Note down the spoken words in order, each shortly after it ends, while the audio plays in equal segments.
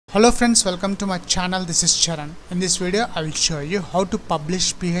Hello friends, welcome to my channel. This is Charan. In this video I will show you how to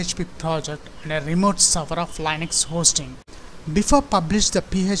publish PHP project on a remote server of Linux hosting. Before publish the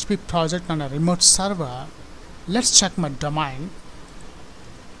PHP project on a remote server, let's check my domain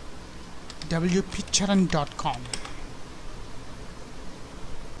wpcharan.com.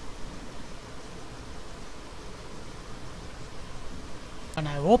 When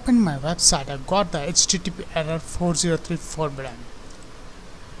I opened my website, I got the HTTP error 403 forbidden,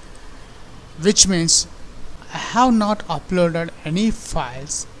 which means I have not uploaded any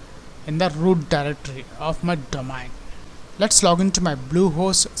files in the root directory of my domain. Let's log into my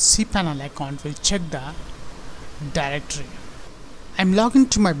Bluehost cpanel account. We'll check the directory. I'm logged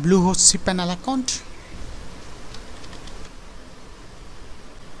into my Bluehost cpanel account.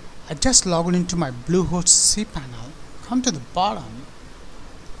 I just logged into my Bluehost cpanel. Come to the bottom,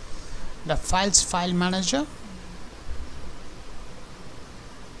 the files file manager.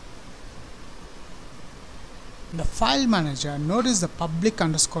 The file manager, notice the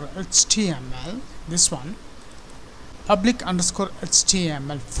public_html, this one,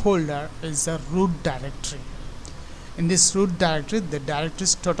 public_html folder is the root directory. In this root directory, the directory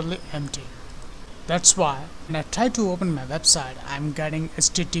is totally empty. That's why when I try to open my website, I'm getting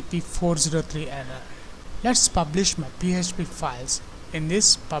HTTP 403 error. Let's publish my PHP files in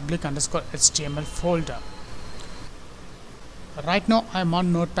this public_html folder. Right now I'm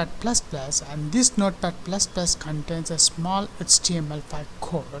on Notepad++, and this Notepad++ contains a small HTML5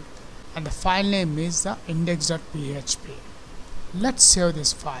 code, and the file name is the index.php. Let's save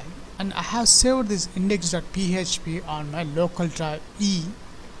this file, and I have saved this index.php on my local drive E.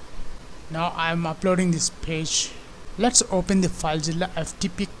 Now I am uploading this page. Let's open the FileZilla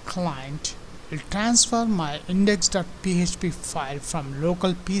FTP Client. We'll transfer my index.php file from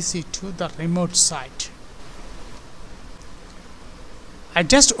local PC to the remote site. I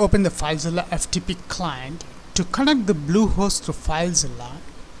just opened the FileZilla FTP Client. To connect the Bluehost to FileZilla,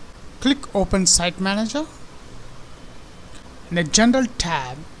 click Open Site Manager. In the General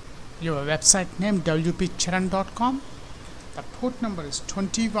tab, your website name wpcharan.com. The port number is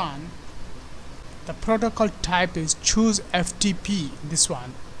 21. The protocol type is choose FTP, this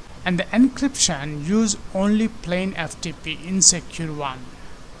one. And the encryption, use only plain FTP, insecure one.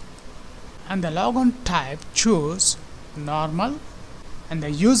 And the logon type, choose normal. And the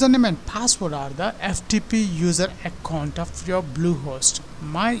username and password are the FTP user account of your Bluehost.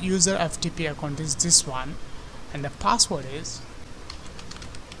 My user FTP account is this one, and the password is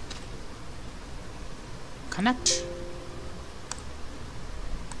connect.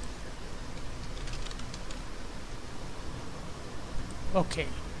 Okay.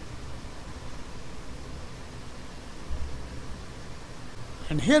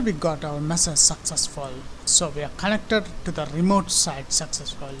 And here we got our message successful. So we are connected to the remote site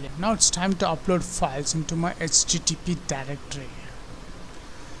successfully. Now it's time to upload files into my HTTP directory.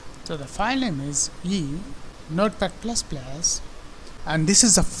 So the file name is Notepad++, and this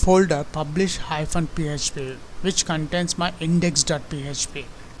is the folder publish-php, which contains my index.php.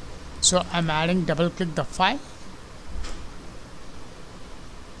 So I'm adding, double click the file.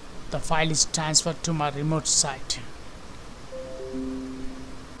 The file is transferred to my remote site.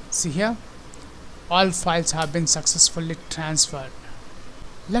 See here, all files have been successfully transferred.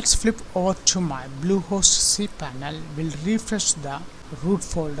 Let's flip over to my Bluehost cpanel. We'll refresh the root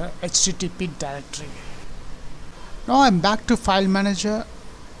folder HTTP directory. Now I'm back to file manager,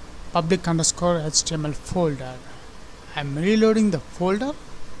 public_html folder. I'm reloading the folder.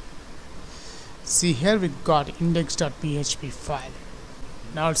 See here, we got index.php file.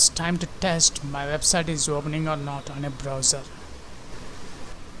 Now it's time to test my website is opening or not on a browser.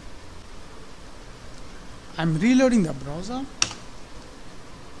 I'm reloading the browser.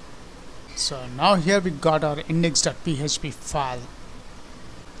 So now here we got our index.php file.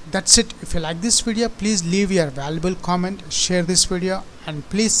 That's it. If you like this video, please leave your valuable comment, share this video, and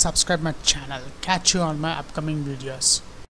please subscribe my channel. Catch you on my upcoming videos.